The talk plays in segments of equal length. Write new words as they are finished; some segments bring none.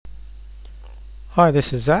Hi,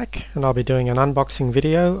 this is Zach, and I'll be doing an unboxing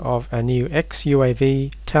video of a new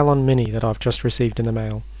ex-UAV Talon Mini that I've just received in the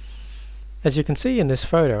mail. As you can see in this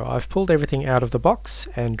photo, I've pulled everything out of the box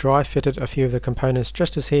and dry fitted a few of the components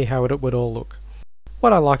just to see how it would all look.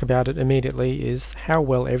 What I like about it immediately is how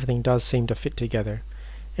well everything does seem to fit together.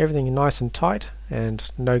 Everything nice and tight and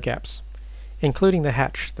no gaps, including the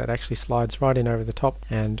hatch that actually slides right in over the top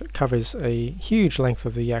and covers a huge length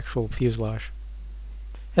of the actual fuselage.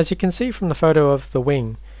 As you can see from the photo of the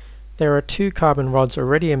wing, there are two carbon rods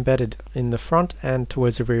already embedded in the front and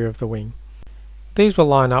towards the rear of the wing. These will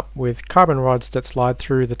line up with carbon rods that slide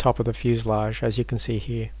through the top of the fuselage, as you can see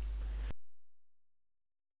here.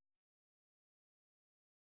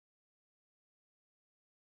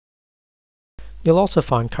 You'll also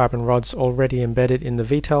find carbon rods already embedded in the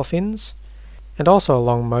VTOL fins and also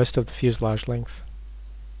along most of the fuselage length.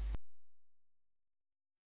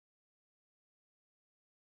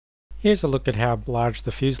 Here's a look at how large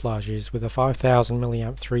the fuselage is with a 5000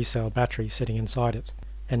 mAh 3-cell battery sitting inside it.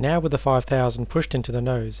 And now with the 5000 pushed into the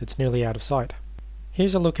nose, it's nearly out of sight.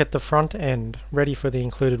 Here's a look at the front end, ready for the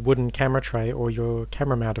included wooden camera tray or your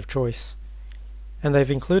camera mount of choice. And they've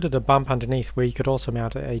included a bump underneath where you could also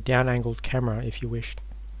mount a down-angled camera if you wished.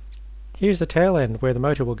 Here's the tail end where the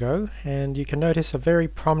motor will go, and you can notice a very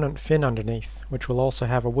prominent fin underneath, which will also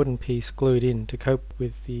have a wooden piece glued in to cope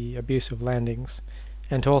with the abusive landings,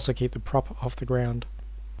 and to also keep the prop off the ground.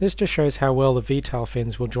 This just shows how well the VTOL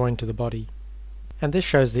fins will join to the body. And this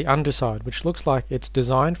shows the underside, which looks like it's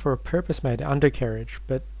designed for a purpose-made undercarriage,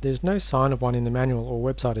 but there's no sign of one in the manual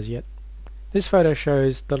or website as yet. This photo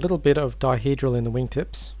shows the little bit of dihedral in the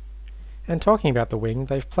wingtips. And talking about the wing,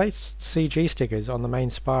 they've placed CG stickers on the main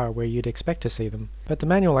spar where you'd expect to see them, but the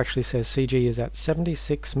manual actually says CG is at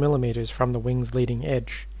 76 millimeters from the wing's leading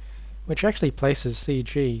edge, which actually places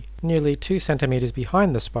CG nearly 2 centimeters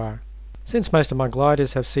behind the spar. Since most of my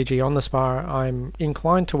gliders have CG on the spar, I'm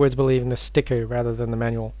inclined towards believing the sticker rather than the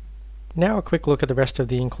manual. Now a quick look at the rest of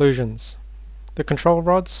the inclusions. The control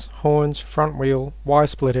rods, horns, front wheel,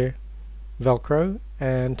 Y-splitter, Velcro,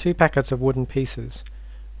 and 2 packets of wooden pieces,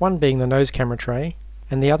 one being the nose camera tray,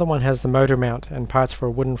 and the other one has the motor mount and parts for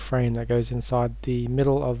a wooden frame that goes inside the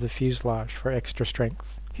middle of the fuselage for extra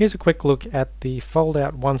strength. Here's a quick look at the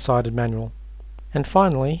fold-out one-sided manual. And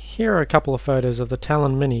finally, here are a couple of photos of the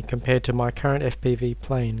Talon Mini compared to my current FPV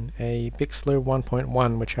plane, a Bixler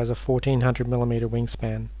 1.1 which has a 1400mm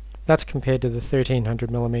wingspan. That's compared to the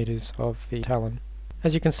 1300mm of the Talon.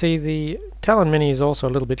 As you can see, the Talon Mini is also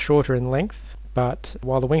a little bit shorter in length, but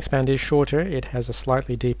while the wingspan is shorter, it has a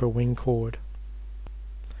slightly deeper wing chord.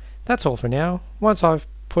 That's all for now. Once I've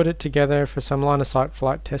put it together for some line-of-sight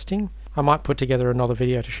flight testing, I might put together another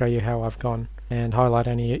video to show you how I've gone and highlight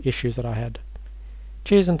any issues that I had.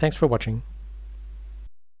 Cheers and thanks for watching.